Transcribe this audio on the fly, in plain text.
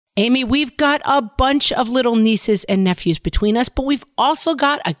Amy, we've got a bunch of little nieces and nephews between us, but we've also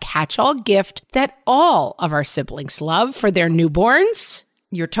got a catch-all gift that all of our siblings love for their newborns.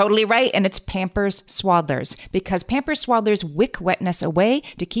 You're totally right, and it's Pampers Swaddlers, because Pampers Swaddlers wick wetness away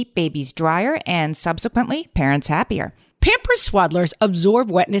to keep babies drier and subsequently parents happier. Pampers Swaddlers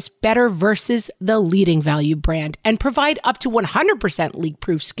absorb wetness better versus the leading value brand and provide up to 100%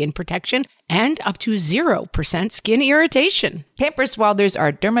 leak-proof skin protection and up to 0% skin irritation. Pampers Swaddlers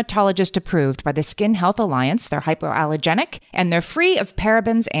are dermatologist approved by the Skin Health Alliance. They're hypoallergenic, and they're free of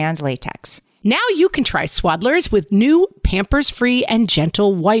parabens and latex. Now you can try Swaddlers with new Pampers-free and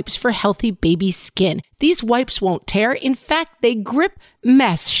gentle wipes for healthy baby skin. These wipes won't tear. In fact, they grip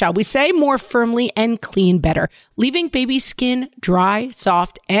mess, shall we say, more firmly and clean better, leaving baby skin dry,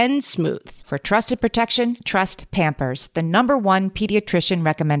 soft, and smooth. For trusted protection, trust Pampers, the #1 pediatrician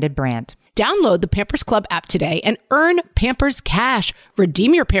recommended brand. Download the Pampers Club app today and earn Pampers Cash.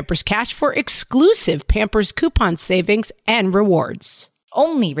 Redeem your Pampers Cash for exclusive Pampers coupon savings and rewards.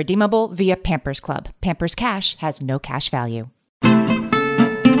 Only redeemable via Pampers Club. Pampers Cash has no cash value. I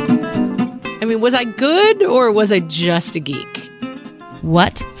mean, was I good or was I just a geek?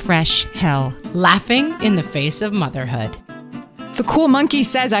 What fresh hell? Laughing in the face of motherhood. The cool monkey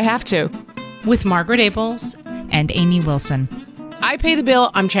says I have to. With Margaret Abels And Amy Wilson. I pay the bill,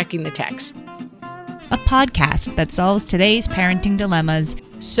 I'm checking the text. A podcast that solves today's parenting dilemmas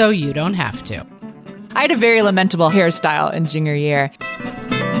So you don't have to. I had a very lamentable hairstyle in junior year.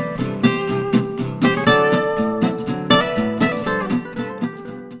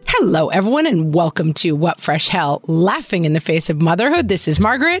 Hello, everyone, and welcome to What Fresh Hell, Laughing in the Face of Motherhood. This is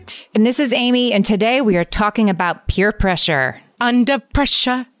Margaret. And this is Amy, and today we are talking about peer pressure. Under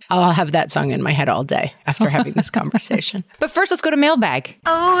pressure. I'll have that song in my head all day after having this conversation. But first, let's go to mailbag.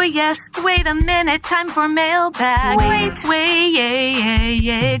 Oh, yes. Wait a minute. Time for mailbag. Wait.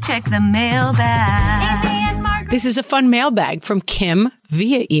 Check the mailbag. Amy and Margaret. This is a fun mailbag from Kim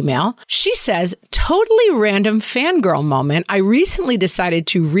via email. She says, totally random fangirl moment. I recently decided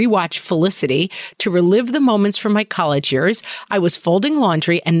to rewatch Felicity to relive the moments from my college years. I was folding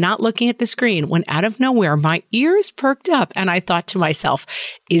laundry and not looking at the screen when out of nowhere, my ears perked up and I thought to myself,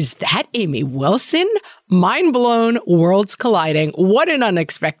 is that Amy Wilson? Mind blown, worlds colliding. What an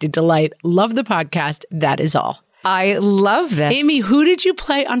unexpected delight. Love the podcast. That is all. I love this. Amy, who did you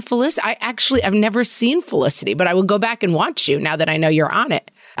play on Felicity? I've never seen Felicity, but I will go back and watch you now that I know you're on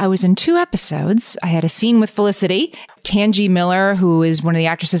it. I was in 2 episodes. I had a scene with Felicity. Tangi Miller, who is one of the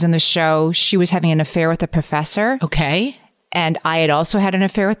actresses in the show, she was having an affair with a professor. Okay. And I had also had an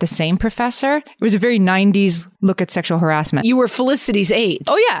affair with the same professor. It was a very 90s look at sexual harassment. You were Felicity's aide.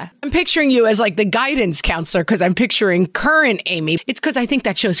 Oh, yeah. I'm picturing you as like the guidance counselor because I'm picturing current Amy. It's because I think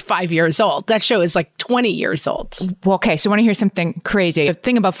that show's 5 years old. That show is like 20 years old. Well, okay, so I want to hear something crazy. A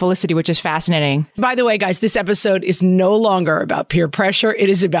thing about Felicity, which is fascinating. By the way, guys, this episode is no longer about peer pressure. It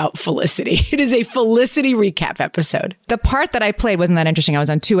is about Felicity. It is a Felicity recap episode. The part that I played wasn't that interesting. I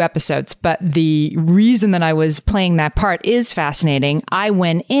was on 2 episodes, but the reason that I was playing that part is fascinating. I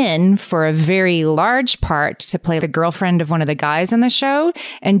went in for a very large part to play the girlfriend of one of the guys in the show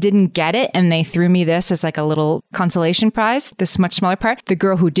and didn't get it. And they threw me this as like a little consolation prize, this much smaller part. The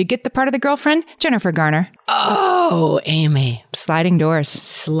girl who did get the part of the girlfriend, Jennifer Garner. Oh, Amy. Sliding doors.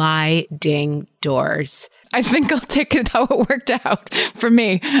 Sliding doors. I think I'll take it how it worked out for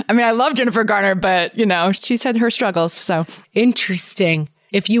me. I mean, I love Jennifer Garner, but, you know, she's had her struggles, so. Interesting.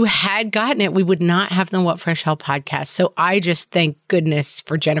 If you had gotten it, we would not have the What Fresh Hell podcast. So I just thank goodness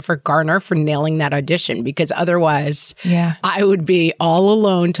for Jennifer Garner for nailing that audition, because otherwise I would be all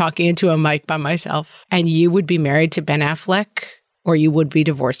alone talking into a mic by myself. And you would be married to Ben Affleck, or you would be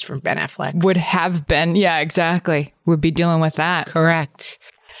divorced from Ben Affleck. Would have been. Yeah, exactly. Would be dealing with that. Correct.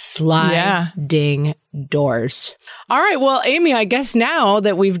 Sliding doors. All right. Well, Amy, I guess now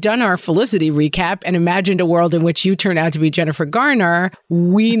that we've done our Felicity recap and imagined a world in which you turn out to be Jennifer Garner,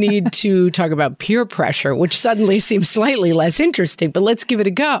 we need to talk about peer pressure, which suddenly seems slightly less interesting, but let's give it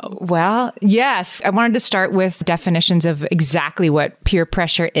a go. Well, yes. I wanted to start with definitions of exactly what peer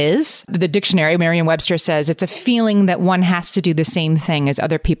pressure is. The dictionary, Merriam-Webster, says it's a feeling that one has to do the same thing as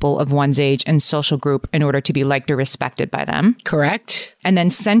other people of one's age and social group in order to be liked or respected by them. Correct. And then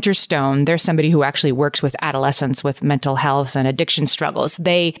Centerstone, they're somebody who actually works with adolescents with mental health and addiction struggles.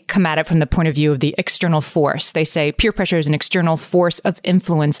 They come at it from the point of view of the external force. They say peer pressure is an external force of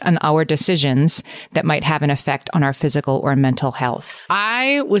influence on our decisions that might have an effect on our physical or mental health.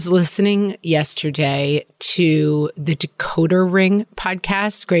 I was listening yesterday to the Decoder Ring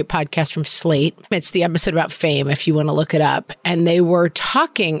podcast, great podcast from Slate. It's the episode about fame, if you want to look it up. And they were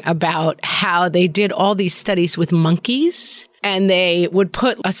talking about how they did all these studies with monkeys and they would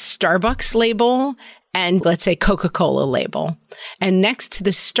put a Starbucks label and let's say Coca-Cola label. And next to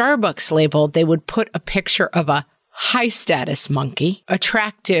the Starbucks label, they would put a picture of a high status monkey,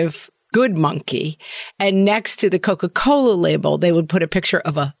 attractive, good monkey. And next to the Coca-Cola label, they would put a picture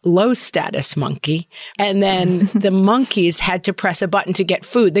of a low status monkey. And then the monkeys had to press a button to get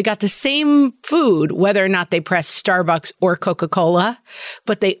food. They got the same food, whether or not they pressed Starbucks or Coca-Cola,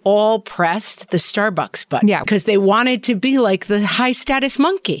 but they all pressed the Starbucks button because they wanted to be like the high status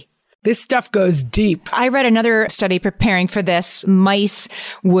monkey. This stuff goes deep. I read another study preparing for this. Mice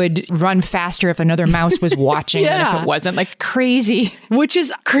would run faster if another mouse was watching than if it wasn't. Like crazy, which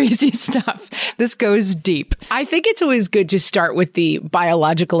is crazy stuff. This goes deep. I think it's always good to start with the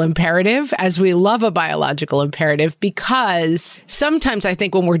biological imperative, as we love a biological imperative, because sometimes I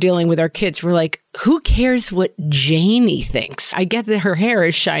think when we're dealing with our kids, we're like, who cares what Janie thinks? I get that her hair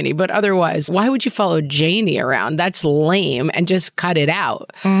is shiny, but otherwise, why would you follow Janie around? That's lame, and just cut it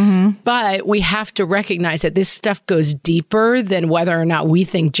out. Mm-hmm. But we have to recognize that this stuff goes deeper than whether or not we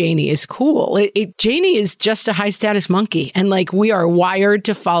think Janie is cool. Janie is just a high status monkey, and like we are wired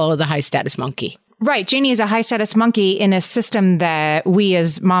to follow the high status monkey. Right. Janie is a high status monkey in a system that we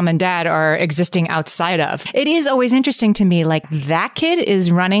as mom and dad are existing outside of. It is always interesting to me, like that kid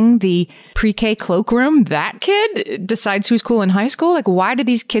is running the pre-K cloakroom. That kid decides who's cool in high school. Like, why do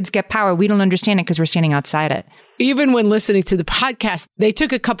these kids get power? We don't understand it because we're standing outside it. Even when listening to the podcast, they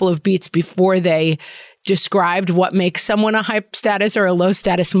took a couple of beats before they described what makes someone a high status or a low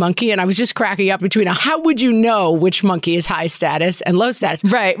status monkey. And I was just cracking up between how would you know which monkey is high status and low status?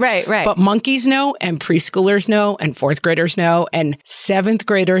 Right. But monkeys know, and preschoolers know, and fourth graders know, and seventh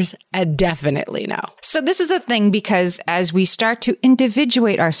graders definitely know. So this is a thing because as we start to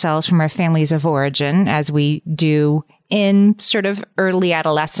individuate ourselves from our families of origin, as we do in sort of early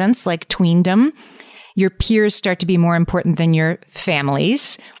adolescence, like tweendom, your peers start to be more important than your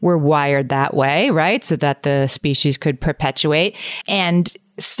families. We're wired that way, right? So that the species could perpetuate. And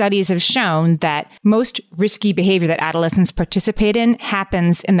studies have shown that most risky behavior that adolescents participate in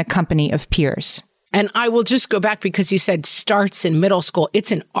happens in the company of peers. And I will just go back because you said starts in middle school.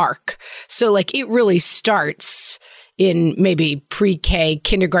 It's an arc. So like it really starts in maybe pre-K,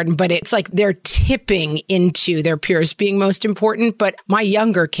 kindergarten, but it's like they're tipping into their peers being most important. But my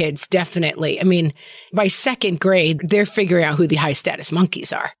younger kids, definitely. I mean, by second grade, they're figuring out who the high status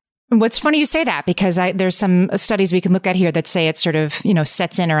monkeys are. What's funny you say that because there's some studies we can look at here that say it sort of,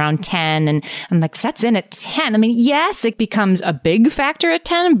 sets in around 10 and I'm like, sets in at 10. I mean, yes, it becomes a big factor at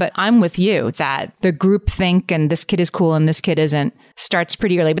 10, but I'm with you that the group think and this kid is cool and this kid isn't starts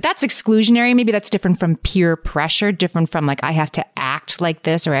pretty early, but that's exclusionary. Maybe that's different from peer pressure, different from like, I have to act like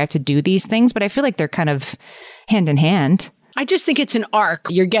this or I have to do these things, but I feel like they're kind of hand in hand. I just think it's an arc.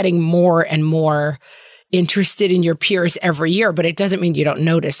 You're getting more and more interested in your peers every year, but it doesn't mean you don't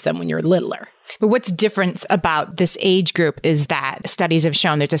notice them when you're littler. But what's different about this age group is that studies have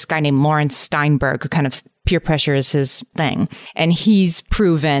shown there's this guy named Lawrence Steinberg who kind of peer pressure is his thing. And he's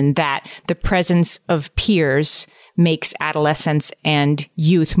proven that the presence of peers makes adolescents and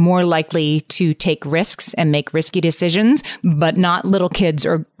youth more likely to take risks and make risky decisions, but not little kids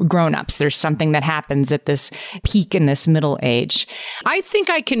or grown-ups. There's something that happens at this peak in this middle age. I think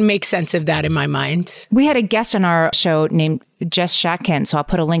I can make sense of that in my mind. We had a guest on our show named Jess Shatkin, so I'll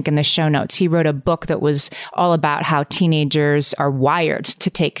put a link in the show notes. He wrote a book that was all about how teenagers are wired to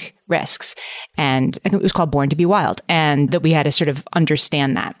take risks. And I think it was called Born to be Wild, and that we had to sort of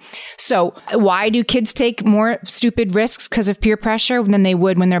understand that. So why do kids take more stupid risks because of peer pressure than they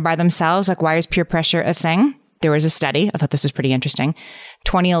would when they're by themselves? Like, why is peer pressure a thing? There was a study, I thought this was pretty interesting.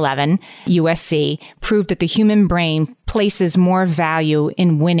 2011, USC proved that the human brain places more value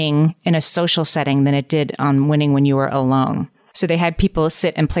in winning in a social setting than it did on winning when you were alone. So they had people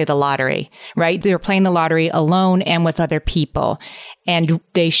sit and play the lottery, right? They were playing the lottery alone and with other people. And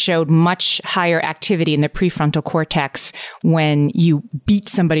they showed much higher activity in the prefrontal cortex when you beat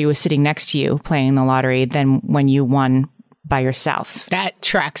somebody who was sitting next to you playing the lottery than when you won by yourself. That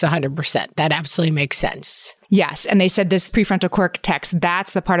tracks 100%. That absolutely makes sense. Yes. And they said this prefrontal cortex,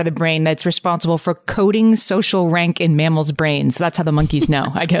 that's the part of the brain that's responsible for coding social rank in mammals' brains. That's how the monkeys know,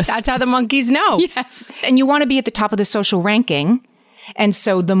 I guess. That's how the monkeys know. Yes. And you want to be at the top of the social ranking. And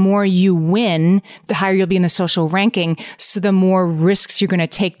so the more you win, the higher you'll be in the social ranking. So the more risks you're going to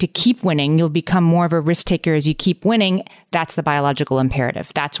take to keep winning. You'll become more of a risk taker as you keep winning. That's the biological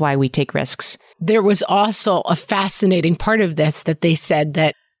imperative. That's why we take risks. There was also a fascinating part of this that they said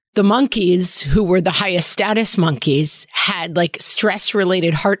that the monkeys who were the highest status monkeys had like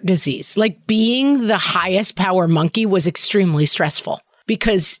stress-related heart disease. Like being the highest power monkey was extremely stressful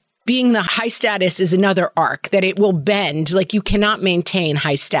because being the high status is another arc, that it will bend. Like you cannot maintain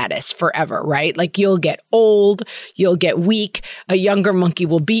high status forever, right? Like you'll get old, you'll get weak, a younger monkey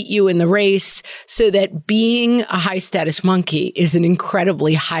will beat you in the race. So that being a high status monkey is an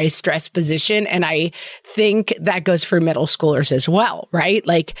incredibly high stress position. And I think that goes for middle schoolers as well, right?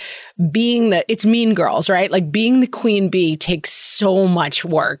 Like it's Mean Girls, right? Like being the queen bee takes so much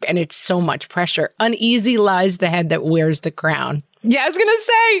work and it's so much pressure. Uneasy lies the head that wears the crown. Yeah, I was going to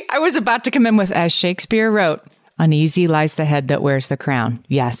say, I was about to come in with, as Shakespeare wrote, uneasy lies the head that wears the crown.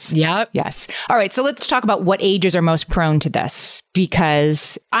 Yes. Yep. Yes. All right. So let's talk about what ages are most prone to this,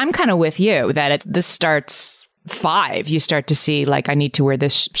 because I'm kind of with you that this starts 5. You start to see like, I need to wear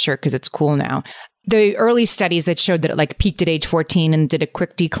this shirt because it's cool now. The early studies that showed that it like peaked at age 14 and did a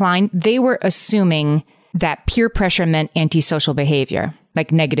quick decline, they were assuming that peer pressure meant antisocial behavior,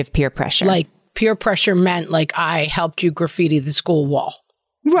 like negative peer pressure. Like peer pressure meant like I helped you graffiti the school wall.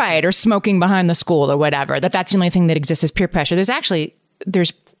 Right. Or smoking behind the school or whatever. That's the only thing that exists as peer pressure.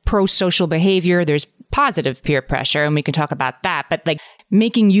 There's pro-social behavior. There's positive peer pressure. And we can talk about that. But like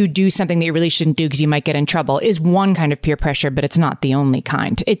making you do something that you really shouldn't do because you might get in trouble is one kind of peer pressure, but it's not the only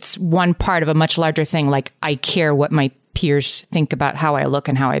kind. It's one part of a much larger thing. Like I care what my peers think about how I look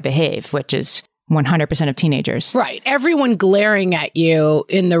and how I behave, which is 100% of teenagers. Right. Everyone glaring at you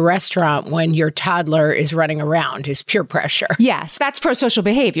in the restaurant when your toddler is running around is peer pressure. Yes, that's pro-social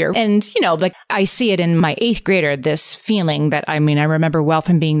behavior. And, like I see it in my 8th grader, this feeling that, I remember well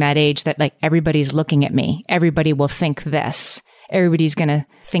from being that age that like everybody's looking at me. Everybody will think this. Everybody's going to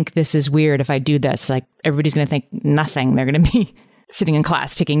think this is weird if I do this. Like everybody's going to think nothing. They're going to be sitting in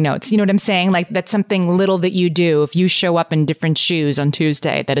class taking notes. You know what I'm saying? Like that's something little that you do. If you show up in different shoes on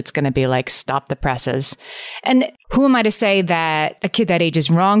Tuesday, that it's going to be like, stop the presses. And who am I to say that a kid that age is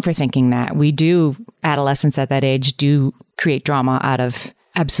wrong for thinking that? We do, adolescents at that age do create drama out of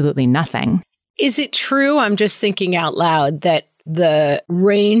absolutely nothing. Is it true? I'm just thinking out loud that the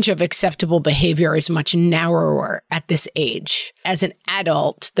range of acceptable behavior is much narrower at this age. As an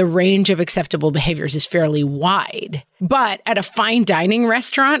adult, the range of acceptable behaviors is fairly wide. But at a fine dining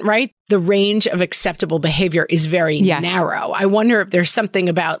restaurant, right, the range of acceptable behavior is very narrow. I wonder if there's something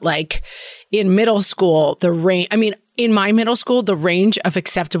about like in middle school, in my middle school, the range of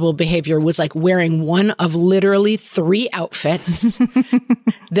acceptable behavior was like wearing one of literally 3 outfits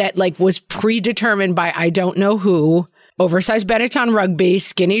that like was predetermined by I don't know who. Oversized Benetton rugby,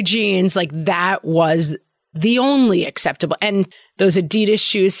 skinny jeans, like that was the only acceptable. And those Adidas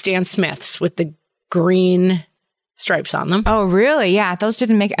shoes, Stan Smiths with the green stripes on them. Oh, really? Yeah. Those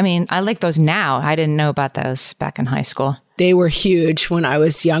didn't make, I like those now. I didn't know about those back in high school. They were huge when I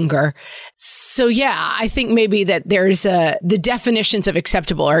was younger. So yeah, I think maybe that the definitions of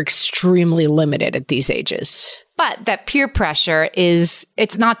acceptable are extremely limited at these ages. But that peer pressure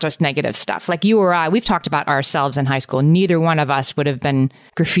it's not just negative stuff. Like you or I, we've talked about ourselves in high school. Neither one of us would have been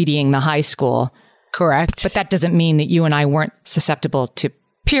graffitiing the high school. Correct. But that doesn't mean that you and I weren't susceptible to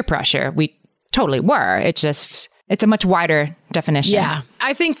peer pressure. We totally were. It's a much wider definition. Yeah.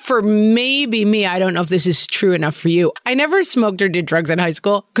 I think for maybe me, I don't know if this is true enough for you. I never smoked or did drugs in high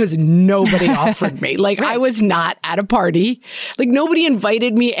school because nobody offered me. Like I was not at a party. Like nobody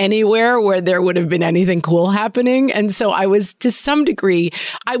invited me anywhere where there would have been anything cool happening. And so I was, to some degree,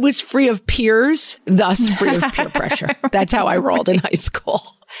 I was free of peers, thus free of peer pressure. That's how I rolled in high school.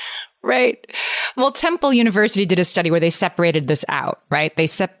 Right. Well, Temple University did a study where they separated this out, right? They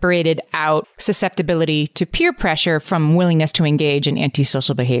separated out susceptibility to peer pressure from willingness to engage in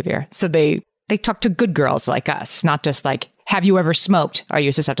antisocial behavior. So they talked to good girls like us, not just like, have you ever smoked? Are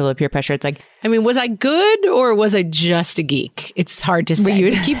you susceptible to peer pressure? It's like, was I good or was I just a geek? It's hard to say.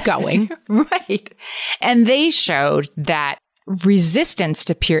 But keep going. Right. And they showed that resistance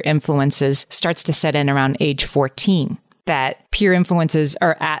to peer influences starts to set in around age 14, that peer influences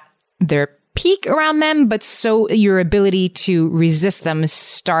are at their peak around them, but so your ability to resist them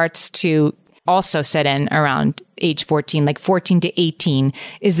starts to also set in around age 14, like 14 to 18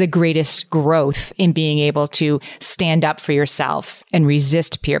 is the greatest growth in being able to stand up for yourself and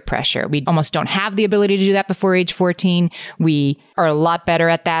resist peer pressure. We almost don't have the ability to do that before age 14. We are a lot better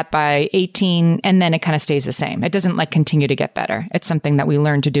at that by 18, and then it kind of stays the same. It doesn't like continue to get better. It's something that we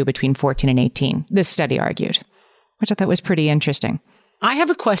learn to do between 14 and 18. This study argued, which I thought was pretty interesting. I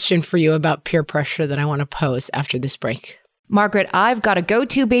have a question for you about peer pressure that I want to pose after this break. Margaret, I've got a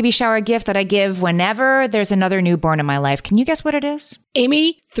go-to baby shower gift that I give whenever there's another newborn in my life. Can you guess what it is?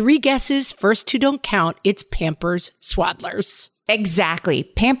 Amy, 3 guesses. First 2 don't count. It's Pampers Swaddlers. Exactly.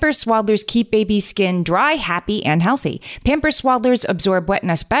 Pampers Swaddlers keep baby's skin dry, happy, and healthy. Pampers Swaddlers absorb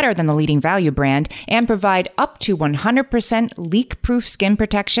wetness better than the leading value brand and provide up to 100% leak-proof skin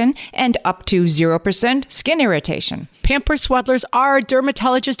protection and up to 0% skin irritation. Pampers Swaddlers are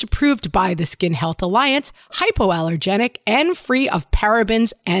dermatologist approved by the Skin Health Alliance, hypoallergenic, and free of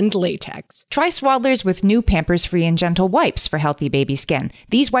parabens and latex. Try Swaddlers with new Pampers Free and Gentle wipes for healthy baby skin.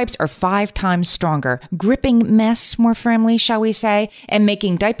 These wipes are 5 times stronger, gripping mess more firmly, shall we say, and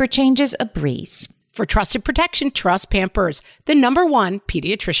making diaper changes a breeze. For trusted protection, trust Pampers, the #1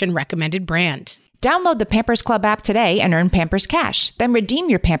 pediatrician recommended brand. Download the Pampers Club app today and earn Pampers Cash. Then redeem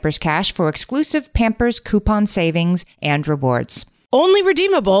your Pampers Cash for exclusive Pampers coupon savings and rewards. Only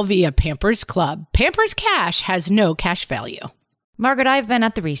redeemable via Pampers Club. Pampers Cash has no cash value. Margaret, I've been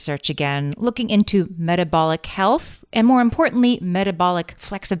at the research again, looking into metabolic health and, more importantly, metabolic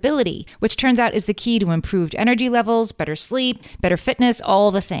flexibility, which turns out is the key to improved energy levels, better sleep, better fitness,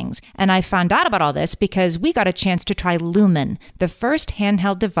 all the things. And I found out about all this because we got a chance to try Lumen, the first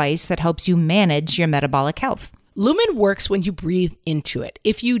handheld device that helps you manage your metabolic health. Lumen works when you breathe into it.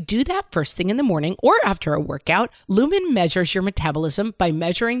 If you do that first thing in the morning or after a workout, Lumen measures your metabolism by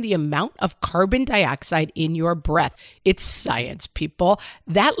measuring the amount of carbon dioxide in your breath. It's science, people.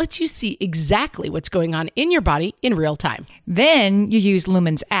 That lets you see exactly what's going on in your body in real time. Then you use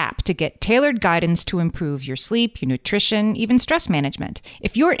Lumen's app to get tailored guidance to improve your sleep, your nutrition, even stress management.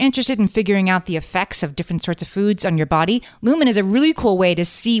 If you're interested in figuring out the effects of different sorts of foods on your body, Lumen is a really cool way to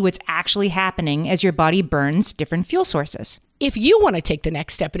see what's actually happening as your body burns different fuel sources. If you want to take the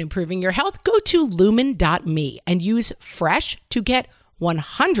next step in improving your health, go to lumen.me and use FRESH to get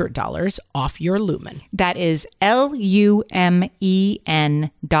 $100 off your Lumen. That is LUMEN.ME.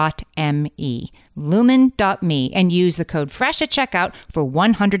 Lumen.me, and use the code FRESH at checkout for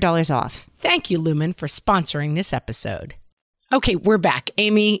 $100 off. Thank you, Lumen, for sponsoring this episode. Okay, we're back.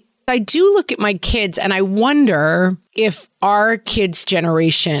 Amy, I do look at my kids and I wonder if our kids'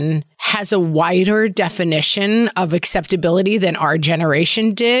 generation has a wider definition of acceptability than our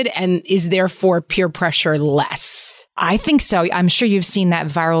generation did and is therefore peer pressure less. I think so. I'm sure you've seen that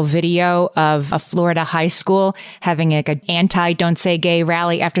viral video of a Florida high school having like an anti-don't say gay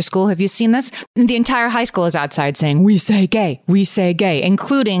rally after school. Have you seen this? The entire high school is outside saying, we say gay,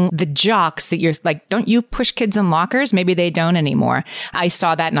 including the jocks that you're like, don't you push kids in lockers? Maybe they don't anymore. I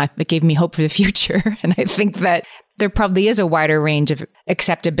saw that and it gave me hope for the future. And I think that there probably is a wider range of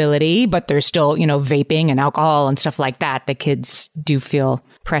acceptability, but there's still, vaping and alcohol and stuff like that kids do feel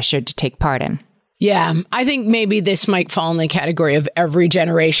pressured to take part in. Yeah, I think maybe this might fall in the category of every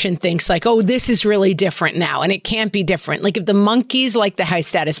generation thinks like, oh, this is really different now, and it can't be different. Like if the monkeys like the high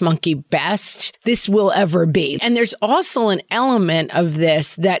status monkey best, this will ever be. And there's also an element of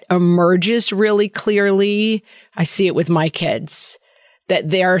this that emerges really clearly. I see it with my kids, that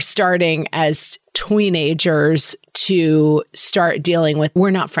they're starting as teenagers to start dealing with, we're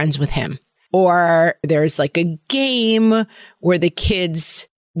not friends with him. Or there's like a game where the kids,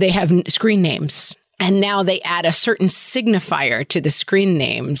 they have screen names. And now they add a certain signifier to the screen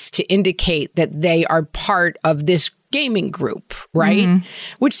names to indicate that they are part of this gaming group, right? Mm-hmm.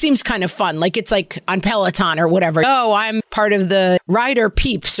 Which seems kind of fun. Like it's like on Peloton or whatever. Oh, I'm part of the Rider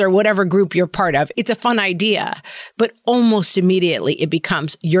Peeps or whatever group you're part of. It's a fun idea. But almost immediately it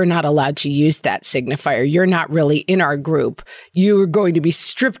becomes, you're not allowed to use that signifier. You're not really in our group. You're going to be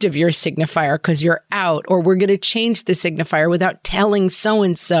stripped of your signifier because you're out, or we're going to change the signifier without telling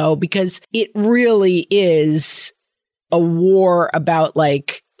so-and-so, because it really is a war about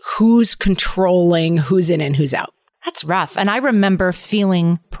like who's controlling who's in and who's out. That's rough. And I remember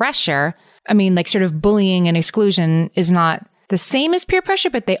feeling pressure. I mean, like sort of bullying and exclusion is not the same as peer pressure,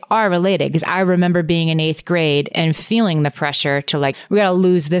 but they are related. Because I remember being in 8th grade and feeling the pressure to like, we got to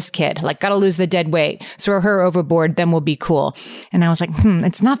lose this kid, like got to lose the dead weight, throw her overboard, then we'll be cool. And I was like,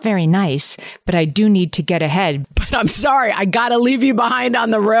 it's not very nice, but I do need to get ahead. But I'm sorry, I got to leave you behind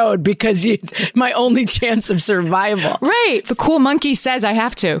on the road because it's my only chance of survival. Right. The cool monkey says I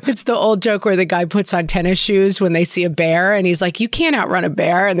have to. It's the old joke where the guy puts on tennis shoes when they see a bear and he's like, you can't outrun a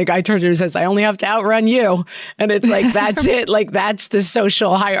bear. And the guy turns to him and says, I only have to outrun you. And it's like, that's it. Like, that's the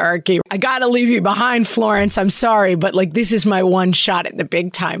social hierarchy. I got to leave you behind, Florence. I'm sorry, but like, this is my one shot at the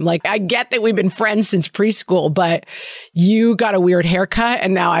big time. Like, I get that we've been friends since preschool, but you got a weird haircut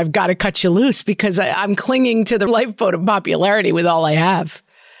and now I've got to cut you loose because I'm clinging to the lifeboat of popularity with all I have.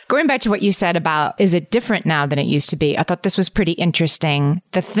 Going back to what you said about, is it different now than it used to be? I thought this was pretty interesting.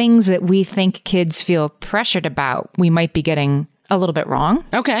 The things that we think kids feel pressured about, we might be getting a little bit wrong.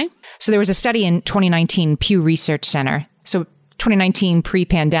 Okay. So there was a study in 2019, Pew Research Center. So 2019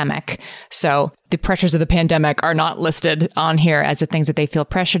 pre-pandemic. So the pressures of the pandemic are not listed on here as the things that they feel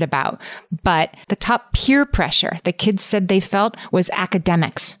pressured about. But the top peer pressure the kids said they felt was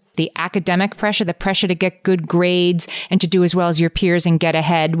academics. The academic pressure, the pressure to get good grades and to do as well as your peers and get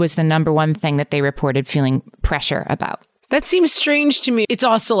ahead was the number one thing that they reported feeling pressure about. That seems strange to me. It's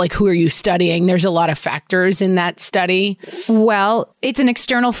also like, who are you studying? There's a lot of factors in that study. Well, it's an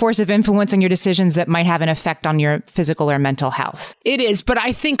external force of influence on your decisions that might have an effect on your physical or mental health. It is, but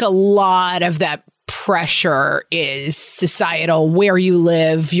I think a lot of that pressure is societal, where you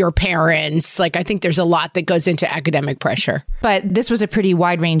live, your parents. Like, I think there's a lot that goes into academic pressure. But this was a pretty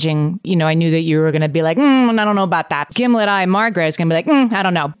wide-ranging, I knew that you were going to be like, I don't know about that. Gimlet Eye Margaret is going to be like, I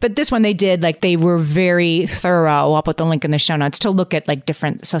don't know. But this one they did, like, they were very thorough. I'll put the link in the show notes to look at like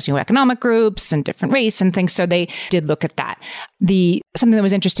different socioeconomic groups and different race and things. So they did look at that. Something that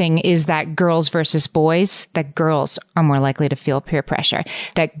was interesting is that girls versus boys, that girls are more likely to feel peer pressure.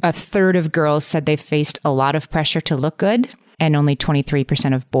 That a third of girls said they faced a lot of pressure to look good, and only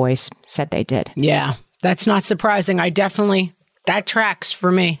 23% of boys said they did. Yeah, that's not surprising. That tracks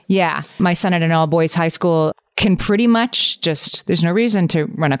for me. Yeah. My son at an all-boys high school can pretty much there's no reason to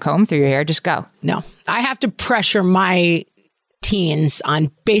run a comb through your hair. Just go. No, I have to pressure my teens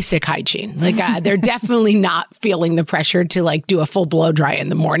on basic hygiene. Like, they're definitely not feeling the pressure to like do a full blow dry in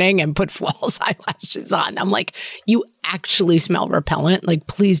the morning and put false eyelashes on. I'm like, you actually smell repellent. Like,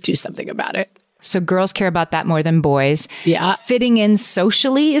 please do something about it. So girls care about that more than boys. Yeah. Fitting in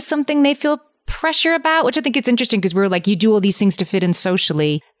socially is something they feel pressure about, which I think it's interesting because we're like, you do all these things to fit in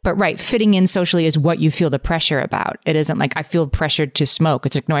socially. But right, fitting in socially is what you feel the pressure about. It isn't like I feel pressured to smoke.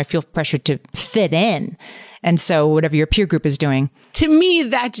 It's like, no, I feel pressured to fit in. And so whatever your peer group is doing. To me,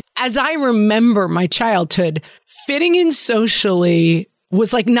 that, as I remember my childhood, fitting in socially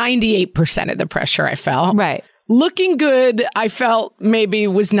was like 98% of the pressure I felt. Right. Looking good, I felt maybe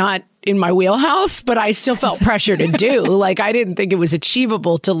was not in my wheelhouse, but I still felt pressure to do. Like, I didn't think it was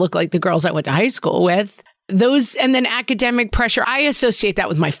achievable to look like the girls I went to high school with. Those, and then academic pressure, I associate that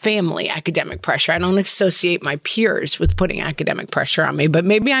with my family, academic pressure. I don't associate my peers with putting academic pressure on me, but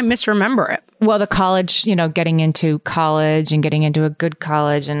maybe I misremember it. Well, the college, getting into college and getting into a good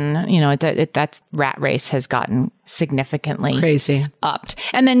college and, that rat race has gotten significantly crazy upped.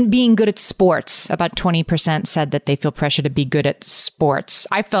 And then being good at sports, about 20% said that they feel pressure to be good at sports.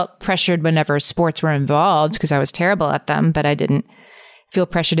 I felt pressured whenever sports were involved because I was terrible at them, but I didn't feel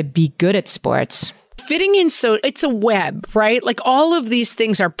pressure to be good at sports. Fitting in, so it's a web, right? Like, all of these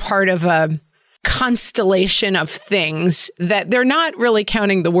things are part of a constellation of things that they're not really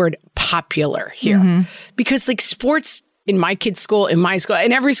counting the word popular here. Because like sports in my kids' school, in my school,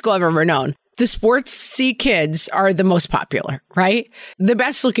 in every school I've ever known, the sportsy kids are the most popular, right? The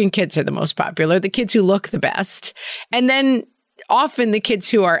best looking kids are the most popular, the kids who look the best. And then often the kids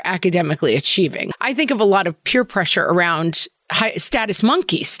who are academically achieving. I think of a lot of peer pressure around high status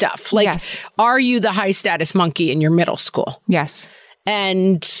monkey stuff. Like, yes. Are you the high status monkey in your middle school? Yes.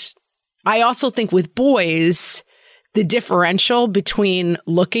 And I also think with boys, the differential between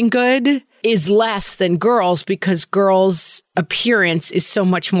looking good is less than girls because girls' appearance is so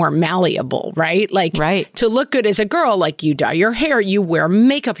much more malleable, right? Like, right. To look good as a girl, like you dye your hair, you wear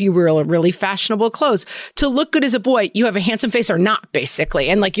makeup, you wear really fashionable clothes. To look good as a boy, you have a handsome face or not,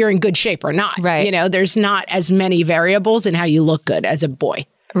 basically. And like, you're in good shape or not. Right. There's not as many variables in how you look good as a boy.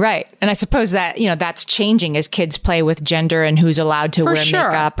 Right. And I suppose that, that's changing as kids play with gender and who's allowed to wear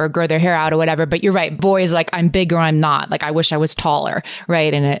makeup or grow their hair out or whatever. But you're right. Boys, like, I'm big or I'm not. Like, I wish I was taller.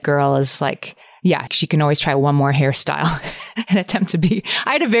 Right. And a girl is like, yeah, she can always try one more hairstyle and attempt to be.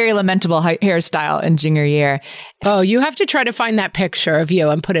 I had a very lamentable hairstyle in junior year. Oh, you have to try to find that picture of you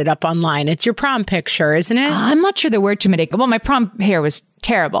and put it up online. It's your prom picture, isn't it? I'm not sure the word to mitigate. Well, my prom hair was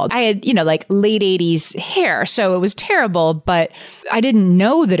terrible. I had, like late 80s hair. So it was terrible, but I didn't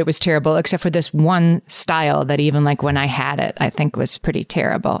know that it was terrible except for this one style that even like when I had it, I think was pretty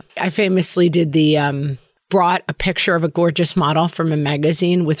terrible. I famously did brought a picture of a gorgeous model from a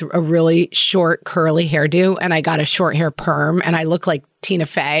magazine with a really short curly hairdo. And I got a short hair perm and I look like Tina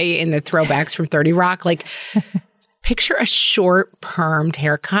Fey in the throwbacks from 30 Rock. Like, picture a short permed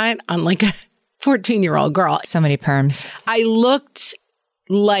haircut on like a 14-year-old girl. So many perms. I looked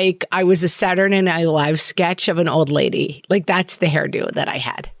like I was a Saturday Night Live sketch of an old lady. Like, that's the hairdo that I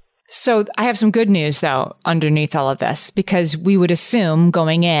had. So I have some good news, though, underneath all of this, because we would assume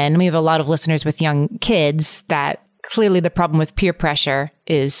going in, we have a lot of listeners with young kids, that clearly the problem with peer pressure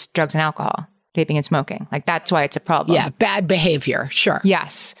is drugs and alcohol, vaping and smoking. Like, that's why it's a problem. Yeah, bad behavior. Sure.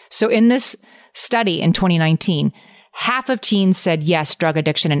 Yes. So in this study in 2019, Half of teens said yes, drug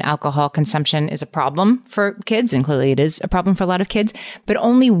addiction and alcohol consumption is a problem for kids, and clearly it is a problem for a lot of kids, but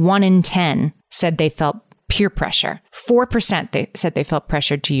only 1 in 10 said they felt peer pressure. 4% they said they felt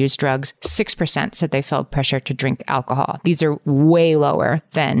pressured to use drugs. 6% said they felt pressure to drink alcohol. These are way lower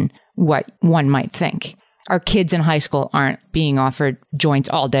than what one might think. Our kids in high school aren't being offered joints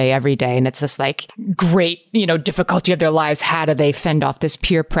all day, every day. And it's this like great, difficulty of their lives. How do they fend off this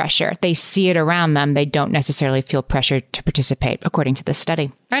peer pressure? They see it around them. They don't necessarily feel pressured to participate, according to this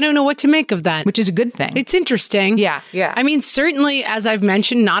study. I don't know what to make of that. Which is a good thing. It's interesting. Yeah. I mean, certainly, as I've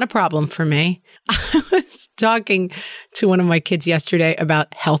mentioned, not a problem for me. I was talking to one of my kids yesterday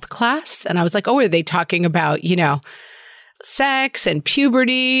about health class. And I was like, oh, are they talking about, sex and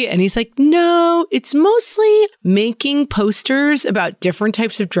puberty? And he's like, no, it's mostly making posters about different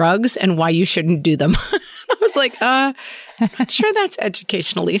types of drugs and why you shouldn't do them. I was like, I'm not sure that's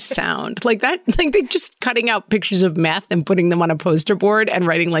educationally sound. Like that, like they just cutting out pictures of meth and putting them on a poster board and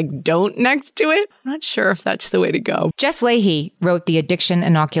writing like don't next to it. I'm not sure if that's the way to go. Jess Leahy wrote The Addiction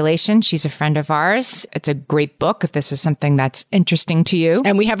Inoculation. She's a friend of ours. It's a great book if this is something that's interesting to you.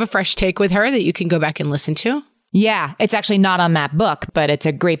 And we have a fresh take with her that you can go back and listen to. Yeah, it's actually not on that book, but it's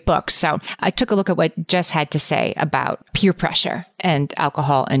a great book. So I took a look at what Jess had to say about peer pressure and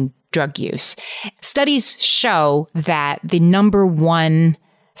alcohol and drug use. Studies show that the number one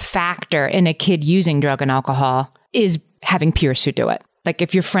factor in a kid using drug and alcohol is having peers who do it. Like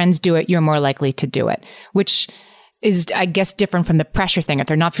if your friends do it, you're more likely to do it, which is, I guess, different from the pressure thing. If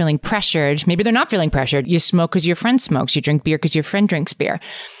they're not feeling pressured, maybe they're not feeling pressured. You smoke because your friend smokes. You drink beer because your friend drinks beer.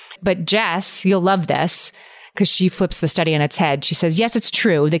 But Jess, you'll love this, because she flips the study on its head. She says, yes, it's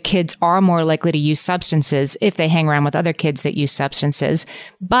true. The kids are more likely to use substances if they hang around with other kids that use substances.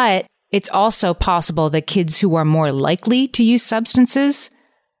 But it's also possible that kids who are more likely to use substances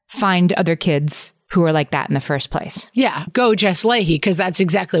find other kids who are like that in the first place. Yeah, go Jess Leahy, because that's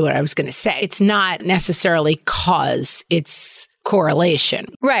exactly what I was going to say. It's not necessarily cause, it's correlation.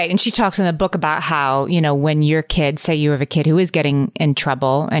 Right. And she talks in the book about how, when your kid, say you have a kid who is getting in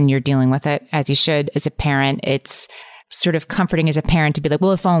trouble and you're dealing with it as you should as a parent, it's sort of comforting as a parent to be like,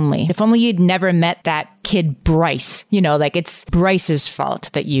 well, if only you'd never met that kid Bryce, like it's Bryce's fault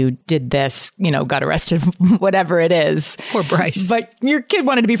that you did this, got arrested, whatever it is. Poor Bryce. But your kid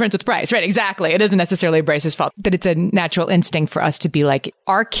wanted to be friends with Bryce, right? Exactly. It isn't necessarily Bryce's fault. That it's a natural instinct for us to be like,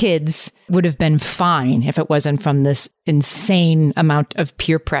 our kids would have been fine if it wasn't from this insane amount of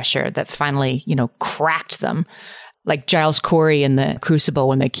peer pressure that finally, cracked them. Like Giles Corey in The Crucible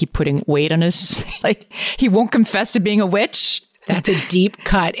when they keep putting weight on his, like he won't confess to being a witch. That's a deep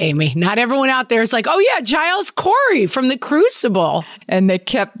cut, Amy. Not everyone out there is like, oh yeah, Giles Corey from The Crucible. And they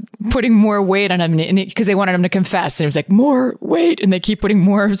kept putting more weight on him because they wanted him to confess. And it was like, more weight. And they keep putting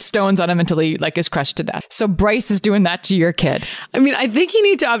more stones on him until he is crushed to death. So Bryce is doing that to your kid. I mean, I think you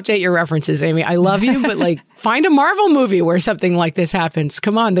need to update your references, Amy. I love you, but find a Marvel movie where something like this happens.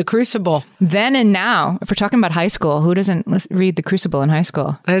 Come on, The Crucible. Then and now, if we're talking about high school, who doesn't read The Crucible in high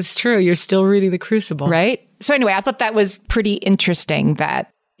school? That's true. You're still reading The Crucible. Right? So anyway, I thought that was pretty interesting that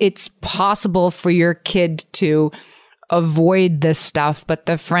it's possible for your kid to avoid this stuff, but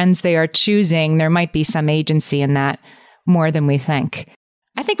the friends they are choosing, there might be some agency in that more than we think.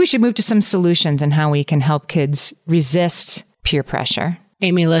 I think we should move to some solutions and how we can help kids resist peer pressure.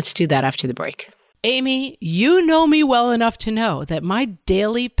 Amy, let's do that after the break. Amy, you know me well enough to know that my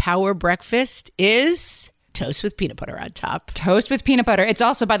daily power breakfast is toast with peanut butter on top. Toast with peanut butter. It's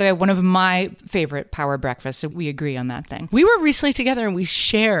also, by the way, one of my favorite power breakfasts. So we agree on that thing. We were recently together and we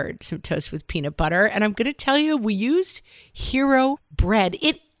shared some toast with peanut butter. And I'm going to tell you, we used Hero bread.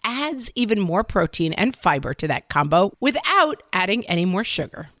 It adds even more protein and fiber to that combo without adding any more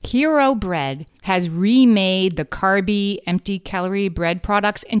sugar. Hero bread has remade the carby, empty calorie bread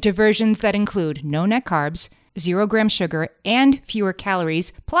products into versions that include no net carbs, 0 gram sugar, and fewer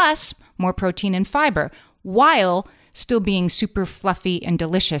calories, plus more protein and fiber, while still being super fluffy and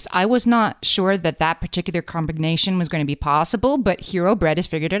delicious. I was not sure that particular combination was going to be possible, but Hero Bread has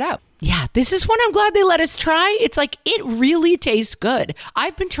figured it out. Yeah, this is one I'm glad they let us try. It's like, it really tastes good.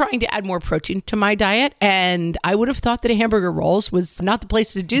 I've been trying to add more protein to my diet, and I would have thought that a hamburger rolls was not the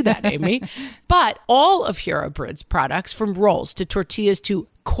place to do that, Amy. But all of Hero Bread's products, from rolls to tortillas to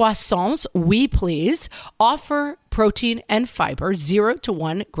croissants, we please, offer protein and fiber, 0 to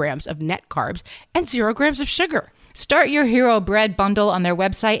 1 grams of net carbs, and 0 grams of sugar. Start your Hero Bread bundle on their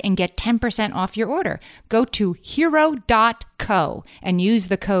website and get 10% off your order. Go to hero.co and use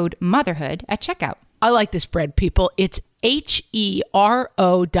the code motherhood at checkout. I like this bread, people. It's HERO.co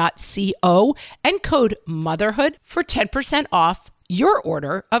and code motherhood for 10% off your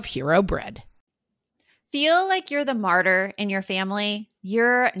order of Hero Bread. Feel like you're the martyr in your family?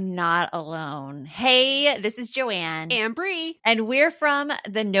 You're not alone. Hey, this is Joanne. And Bree. And we're from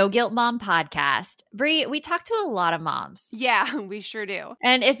the No Guilt Mom podcast. Bree, we talk to a lot of moms. Yeah, we sure do.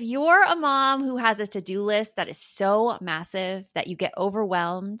 And if you're a mom who has a to-do list that is so massive that you get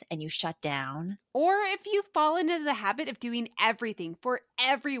overwhelmed and you shut down, or if you've fallen into the habit of doing everything for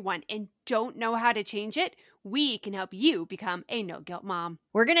everyone and don't know how to change it, we can help you become a no-guilt mom.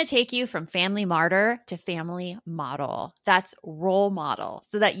 we're going to take you from family martyr to family model. That's role model,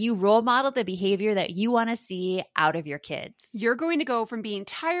 so that you role model the behavior that you want to see out of your kids. You're going to go from being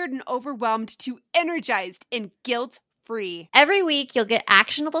tired and overwhelmed to energized and guilt-free. Every week, you'll get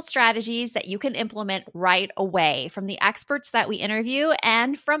actionable strategies that you can implement right away from the experts that we interview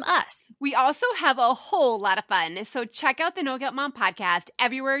and from us. We also have a whole lot of fun, so check out the No Guilt Mom podcast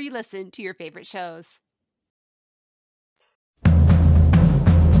everywhere you listen to your favorite shows.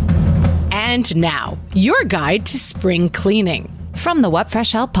 And now, your guide to spring cleaning. From the What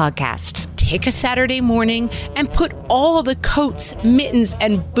Fresh Hell podcast. Take a Saturday morning and put all the coats, mittens,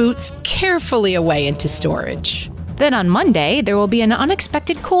 and boots carefully away into storage. Then on Monday, there will be an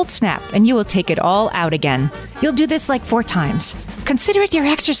unexpected cold snap, and you will take it all out again. You'll do this like 4 times. Consider it your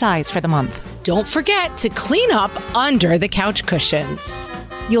exercise for the month. Don't forget to clean up under the couch cushions.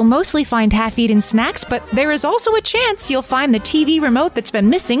 You'll mostly find half-eaten snacks, but there is also a chance you'll find the TV remote that's been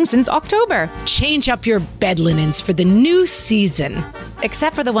missing since October. Change up your bed linens for the new season.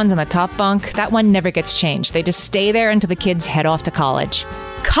 Except for the ones on the top bunk, that one never gets changed. They just stay there until the kids head off to college.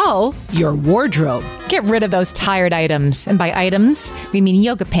 Cull your wardrobe. Get rid of those tired items. And by items, we mean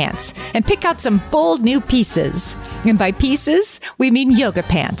yoga pants. And pick out some bold new pieces. And by pieces, we mean yoga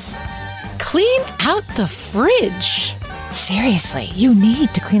pants. Clean out the fridge. Seriously, you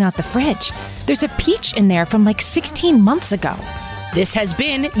need to clean out the fridge. There's a peach in there from like 16 months ago. This has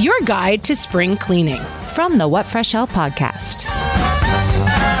been your guide to spring cleaning. From the What Fresh Hell podcast.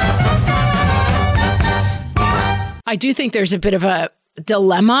 I do think there's a bit of a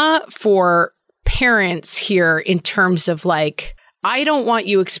dilemma for parents here in terms of like, I don't want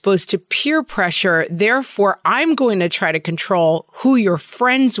you exposed to peer pressure. Therefore, I'm going to try to control who you're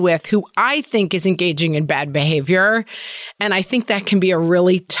friends with, who I think is engaging in bad behavior. And I think that can be a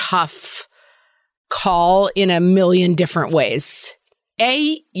really tough call in a million different ways.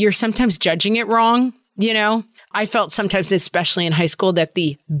 A, you're sometimes judging it wrong. You know, I felt sometimes, especially in high school, that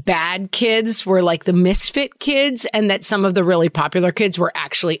the bad kids were like the misfit kids and that some of the really popular kids were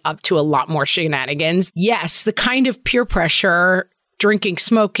actually up to a lot more shenanigans. Yes, the kind of peer pressure, drinking,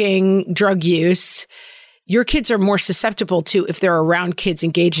 smoking, drug use, your kids are more susceptible to if they're around kids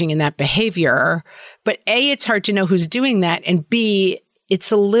engaging in that behavior. But A, it's hard to know who's doing that. And B,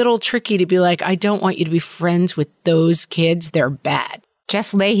 it's a little tricky to be like, I don't want you to be friends with those kids. They're bad.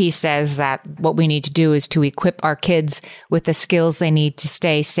 Jess Leahy says that what we need to do is to equip our kids with the skills they need to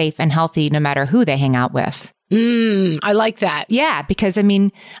stay safe and healthy no matter who they hang out with. I like that. Yeah, because I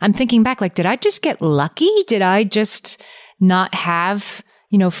mean, I'm thinking back, like, did I just get lucky? Did I just not have,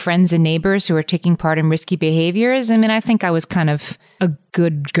 friends and neighbors who are taking part in risky behaviors? I mean, I think I was kind of a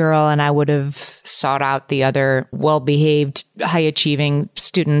good girl and I would have sought out the other well-behaved, high-achieving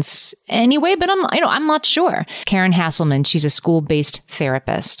students anyway, but I'm not sure. Karen Hasselman, she's a school-based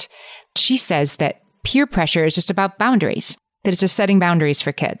therapist. She says that peer pressure is just about boundaries, that it's just setting boundaries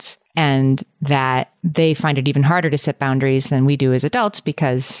for kids, and that they find it even harder to set boundaries than we do as adults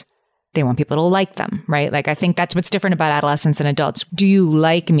because they want people to like them, right? Like, I think that's what's different about adolescents and adults. Do you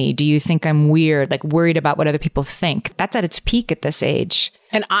like me? Do you think I'm weird? Like, worried about what other people think? That's at its peak at this age.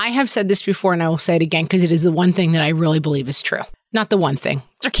 And I have said this before and I will say it again because it is the one thing that I really believe is true. Not the one thing.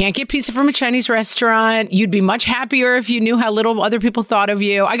 Can't get pizza from a Chinese restaurant. You'd be much happier if you knew how little other people thought of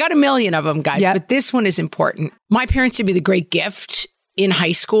you. I got a million of them, guys, but this one is important. My parents did me the great gift in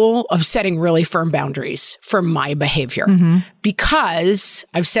high school of setting really firm boundaries for my behavior. Because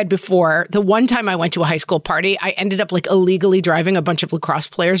I've said before, the one time I went to a high school party, I ended up like illegally driving a bunch of lacrosse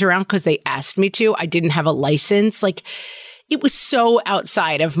players around because they asked me to. I didn't have a license. Like, it was so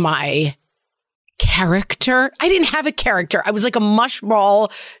outside of my character. I didn't have a character. I was like a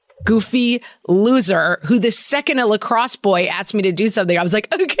mushball, goofy loser who the second a lacrosse boy asked me to do something, I was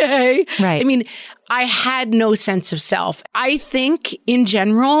like, okay. Right. I mean, I had no sense of self. I think in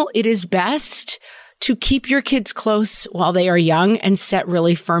general, it is best to keep your kids close while they are young and set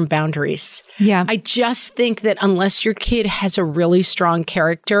really firm boundaries. Yeah. I just think that unless your kid has a really strong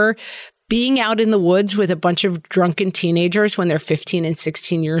character, being out in the woods with a bunch of drunken teenagers when they're 15 and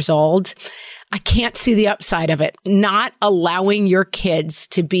 16 years old, I can't see the upside of it. Not allowing your kids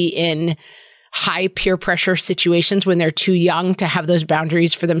to be in high peer pressure situations when they're too young to have those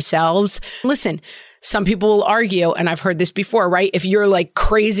boundaries for themselves. Listen, Some people will argue, and I've heard this before, right? If you're like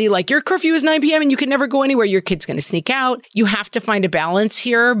crazy, like your curfew is 9 p.m. and you can never go anywhere, your kid's going to sneak out. You have to find a balance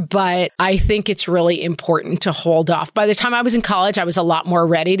here, but I think it's really important to hold off. By the time I was in college, I was a lot more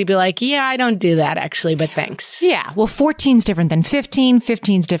ready to be like, yeah, I don't do that actually, but thanks. Yeah. Well, 14 is different than 15.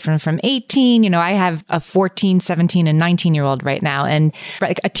 15 is different from 18. You know, I have a 14, 17, and 19-year-old right now. And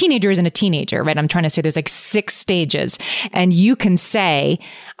like, a teenager isn't a teenager, right? I'm trying to say there's like 6 stages. And you can say,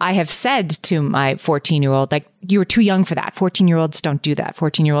 I have said to my 14-year-old, like, you were too young for that. 14-year-olds don't do that.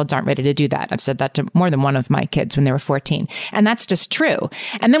 14-year-olds aren't ready to do that. I've said that to more than one of my kids when they were 14. And that's just true.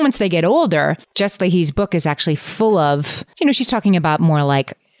 And then once they get older, Jess Leahy's book is actually full of, you know, she's talking about more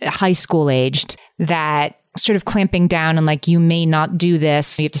like high school aged, that sort of clamping down and like, you may not do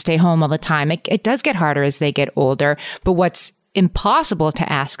this. You have to stay home all the time. It does get harder as they get older. But what's impossible to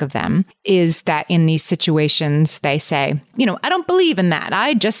ask of them is that in these situations, they say, you know, I don't believe in that.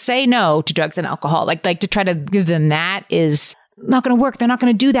 I just say no to drugs and alcohol. Like to try to give them that is not going to work. They're not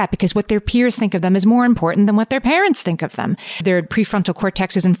going to do that because what their peers think of them is more important than what their parents think of them. Their prefrontal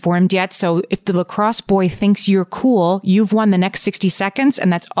cortex isn't formed yet. So if the lacrosse boy thinks you're cool, you've won the next 60 seconds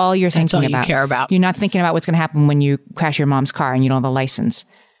and that's all you're thinking about. That's all you care about. You're not thinking about what's going to happen when you crash your mom's car and you don't have a license.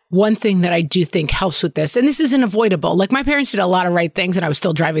 One thing that I do think helps with this, and this isn't avoidable, like my parents did a lot of right things and I was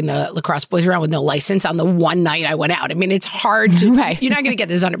still driving the lacrosse boys around with no license on the one night I went out. I mean, it's hard to, right. You're not going to get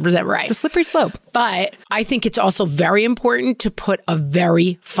this 100% right. It's a slippery slope. But I think it's also very important to put a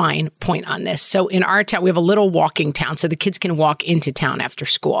very fine point on this. So in our town, we have a little walking town so the kids can walk into town after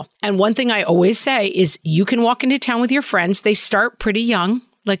school. And one thing I always say is you can walk into town with your friends. They start pretty young,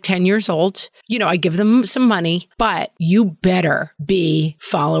 like 10 years old. You know, I give them some money, but you better be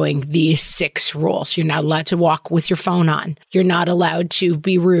following these 6 rules. You're not allowed to walk with your phone on. You're not allowed to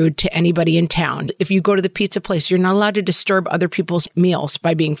be rude to anybody in town. If you go to the pizza place, you're not allowed to disturb other people's meals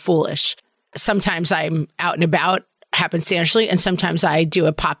by being foolish. Sometimes I'm out and about happenstantially, and sometimes I do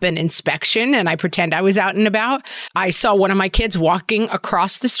a pop-in inspection and I pretend I was out and about. I saw one of my kids walking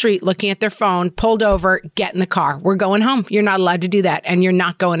across the street looking at their phone, pulled over, get in the car. We're going home. You're not allowed to do that. And you're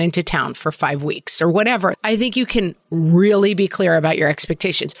not going into town for 5 weeks or whatever. I think you can really be clear about your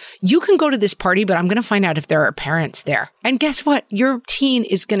expectations. You can go to this party, but I'm going to find out if there are parents there. And guess what? Your teen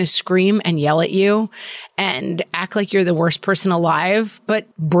is going to scream and yell at you and act like you're the worst person alive, but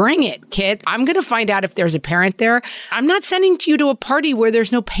bring it, kid. I'm going to find out if there's a parent there. I'm not sending you to a party where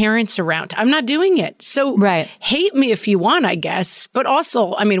there's no parents around. I'm not doing it. So hate me if you want, I guess. But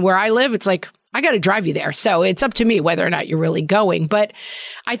also, I mean, where I live, it's like, I got to drive you there. So it's up to me whether or not you're really going. But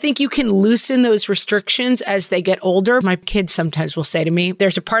I think you can loosen those restrictions as they get older. My kids sometimes will say to me,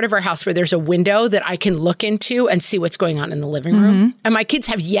 there's a part of our house where there's a window that I can look into and see what's going on in the living room. And my kids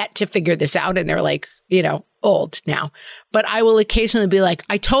have yet to figure this out. And they're like, you know, old now. But I will occasionally be like,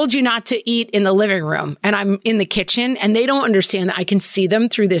 I told you not to eat in the living room. And I'm in the kitchen and they don't understand that I can see them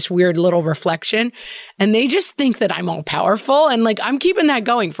through this weird little reflection. And they just think that I'm all powerful. And like, I'm keeping that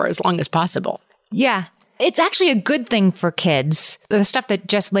going for as long as possible. Yeah. It's actually a good thing for kids. The stuff that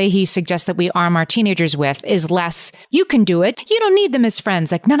Jess Leahy suggests that we arm our teenagers with is less, you can do it. You don't need them as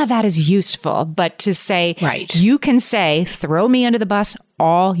friends. Like, none of that is useful. But to say, you can say, throw me under the bus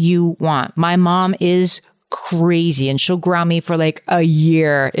all you want. My mom is crazy and she'll ground me for like a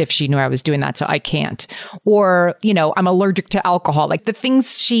year if she knew I was doing that. So I can't. Or, you know, I'm allergic to alcohol. Like the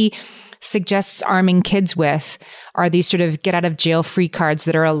things she suggests arming kids with are these sort of get out of jail free cards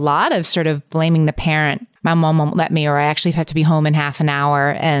that are a lot of sort of blaming the parent. My mom won't let me, or I actually have to be home in half an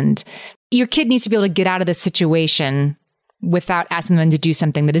hour. And your kid needs to be able to get out of the situation without asking them to do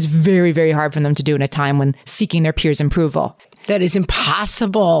something that is very, very hard for them to do in a time when seeking their peers' approval. That is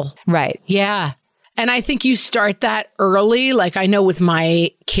impossible. Right. Yeah. And I think you start that early. Like I know with my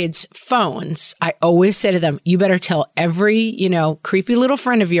kids' phones, I always say to them, you better tell every, you know, creepy little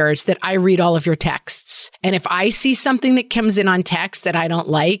friend of yours that I read all of your texts. And if I see something that comes in on text that I don't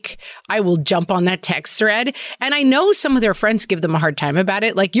like, I will jump on that text thread. And I know some of their friends give them a hard time about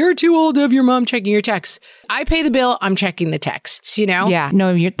it. Like, you're too old to have your mom checking your texts. I pay the bill. I'm checking the texts, you know? Yeah.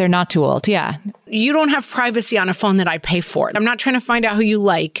 No, they're not too old. Yeah. You don't have privacy on a phone that I pay for. I'm not trying to find out who you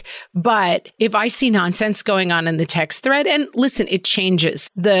like, but if I see nonsense going on in the text thread, and listen, it changes.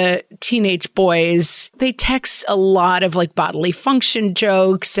 The teenage boys, they text a lot of like bodily function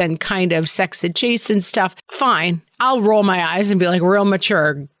jokes and kind of sex adjacent stuff. Fine. I'll roll my eyes and be like, real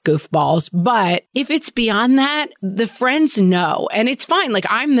mature goofballs. But if it's beyond that, the friends know. And it's fine. Like,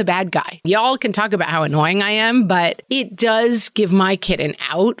 I'm the bad guy. Y'all can talk about how annoying I am, but it does give my kid an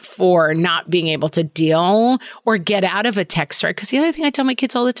out for not being able to deal or get out of a text thread. Because the other thing I tell my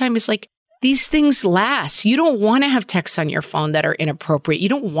kids all the time is like, these things last. You don't want to have texts on your phone that are inappropriate. You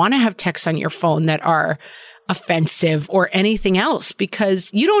don't want to have texts on your phone that are offensive or anything else, because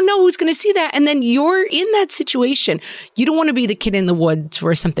you don't know who's going to see that. And then you're in that situation. You don't want to be the kid in the woods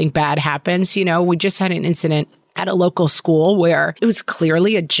where something bad happens. You know, we just had an incident at a local school where it was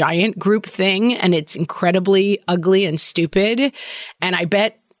clearly a giant group thing and it's incredibly ugly and stupid. And I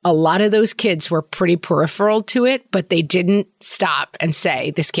bet a lot of those kids were pretty peripheral to it, but they didn't stop and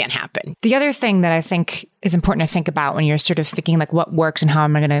say, this can't happen. The other thing that I think is important to think about when you're sort of thinking like what works and how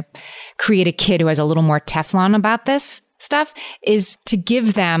am I going to create a kid who has a little more Teflon about this stuff is to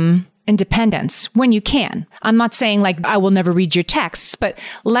give them independence when you can. I'm not saying like, I will never read your texts, but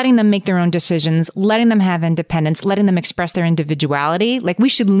letting them make their own decisions, letting them have independence, letting them express their individuality. Like we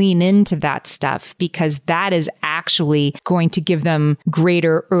should lean into that stuff because that is actually going to give them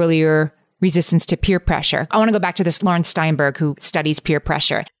greater, earlier resistance to peer pressure. I want to go back to this Lawrence Steinberg who studies peer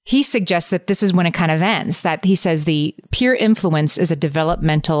pressure. He suggests that this is when it kind of ends, that he says the peer influence is a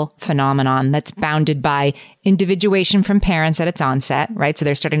developmental phenomenon that's bounded by individuation from parents at its onset, right? So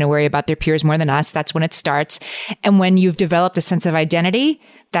they're starting to worry about their peers more than us. That's when it starts. And when you've developed a sense of identity,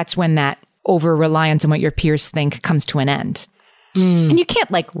 that's when that over-reliance on what your peers think comes to an end. And you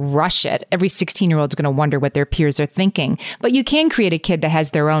can't like rush it. Every 16-year-old is going to wonder what their peers are thinking. But you can create a kid that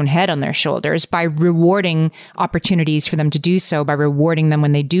has their own head on their shoulders by rewarding opportunities for them to do so, by rewarding them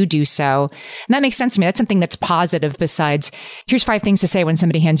when they do so. And that makes sense to me. That's something that's positive besides, here's 5 things to say when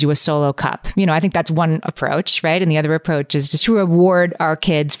somebody hands you a Solo cup. You know, I think that's one approach, right? And the other approach is just to reward our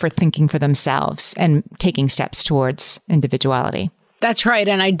kids for thinking for themselves and taking steps towards individuality. That's right.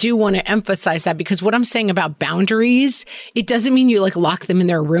 And I do want to emphasize that because what I'm saying about boundaries, it doesn't mean you like lock them in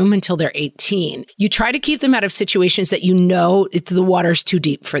their room until they're 18. You try to keep them out of situations that you know the water's too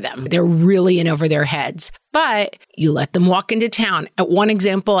deep for them. They're really in over their heads. But you let them walk into town. One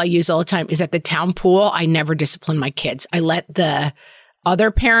example I use all the time is at the town pool. I never discipline my kids. I let the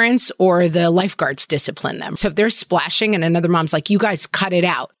other parents or the lifeguards discipline them. So if they're splashing and another mom's like, you guys cut it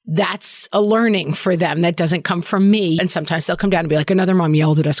out, that's a learning for them that doesn't come from me. And sometimes they'll come down and be like, another mom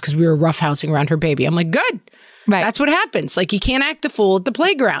yelled at us because we were roughhousing around her baby. I'm like, good. Right. That's what happens. Like you can't act the fool at the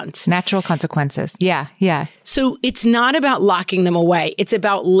playground. Natural consequences. Yeah. Yeah. So it's not about locking them away. It's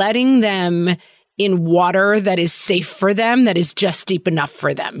about letting them in water that is safe for them, that is just deep enough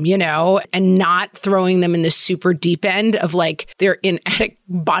for them, you know, and not throwing them in the super deep end of like they're at a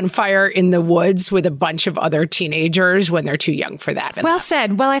bonfire in the woods with a bunch of other teenagers when they're too young for that. Well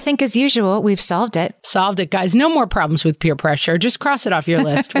said. Well, I think as usual, we've solved it. Solved it, guys. No more problems with peer pressure. Just cross it off your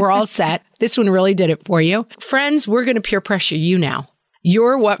list. We're all set. This one really did it for you. Friends, we're going to peer pressure you now.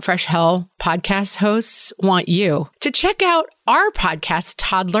 Your What Fresh Hell podcast hosts want you to check out our podcast,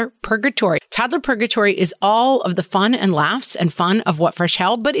 Toddler Purgatory. Toddler Purgatory is all of the fun and laughs and fun of What Fresh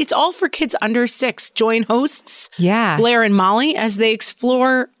Hell, but it's all for kids under 6. Join hosts Blair and Molly as they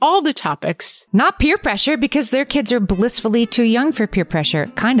explore all the topics. Not peer pressure, because their kids are blissfully too young for peer pressure.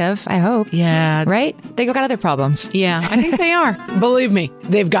 Kind of, I hope. Yeah. Right? They got other problems. Yeah, I think they are. Believe me,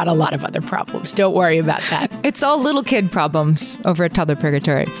 they've got a lot of other problems. Don't worry about that. It's all little kid problems over at Toddler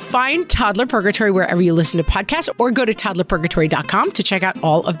Purgatory. Find Toddler Purgatory wherever you listen to podcasts or go to toddlerpurgatory.com to check out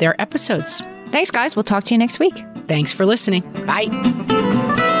all of their episodes. Thanks, guys. We'll talk to you next week. Thanks for listening. Bye.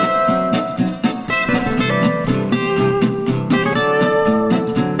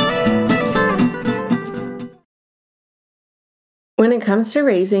 When it comes to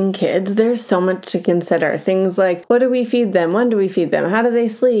raising kids, there's so much to consider. Things like, what do we feed them? When do we feed them? How do they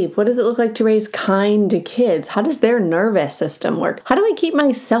sleep? What does it look like to raise kind kids? How does their nervous system work? How do I keep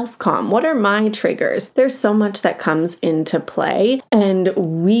myself calm? What are my triggers? There's so much that comes into play, and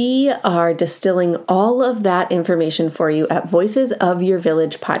we are distilling all of that information for you at Voices of Your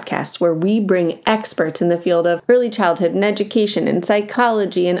Village podcast, where we bring experts in the field of early childhood and education and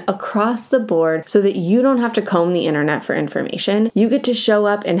psychology and across the board so that you don't have to comb the internet for information. You get to show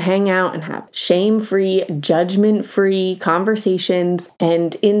up and hang out and have shame-free, judgment-free conversations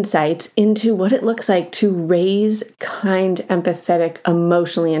and insights into what it looks like to raise kind, empathetic,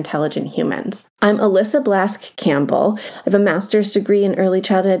 emotionally intelligent humans. I'm Alyssa Blask Campbell. I have a master's degree in early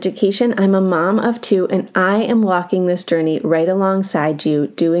childhood education. I'm a mom of 2, and I am walking this journey right alongside you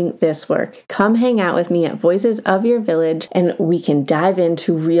doing this work. Come hang out with me at Voices of Your Village, and we can dive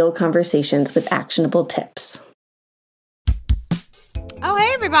into real conversations with actionable tips. Oh,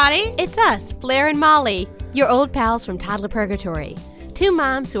 hey, everybody. It's us, Blair and Molly, your old pals from Toddler Purgatory. 2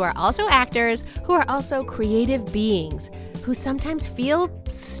 moms who are also actors, who are also creative beings, who sometimes feel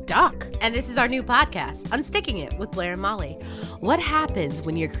stuck. And this is our new podcast, Unsticking It with Blair and Molly. What happens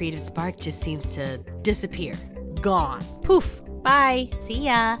when your creative spark just seems to disappear? Gone. Poof. Bye. See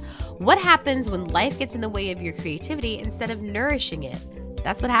ya. What happens when life gets in the way of your creativity instead of nourishing it?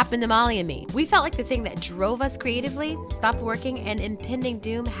 That's what happened to Molly and me. We felt like the thing that drove us creatively stopped working and impending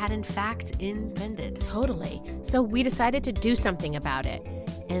doom had in fact impended. Totally. So we decided to do something about it.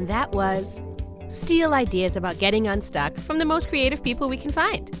 And that was steal ideas about getting unstuck from the most creative people we can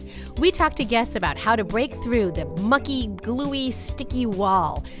find. We talked to guests about how to break through the mucky, gluey, sticky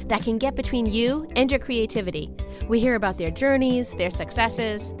wall that can get between you and your creativity. We hear about their journeys, their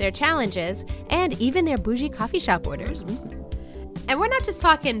successes, their challenges, and even their bougie coffee shop orders. And we're not just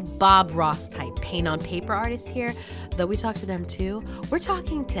talking Bob Ross type paint on paper artists here, though we talk to them too. We're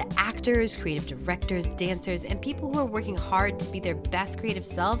talking to actors, creative directors, dancers, and people who are working hard to be their best creative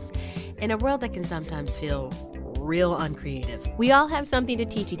selves in a world that can sometimes feel real uncreative. We all have something to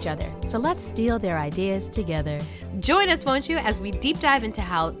teach each other, so let's steal their ideas together. Join us, won't you, as we deep dive into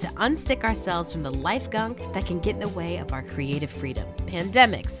how to unstick ourselves from the life gunk that can get in the way of our creative freedom.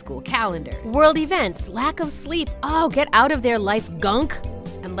 Pandemics, school calendars, World events, lack of sleep. Oh, get out of their life gunk.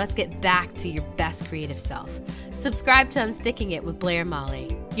 and let's get back to your best creative self. Subscribe to Unsticking It with Blair and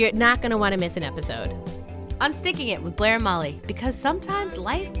Molly. You're not going to want to miss an episode. Unsticking It with Blair and Molly, because sometimes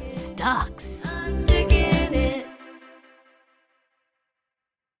life sucks. Unsticking it.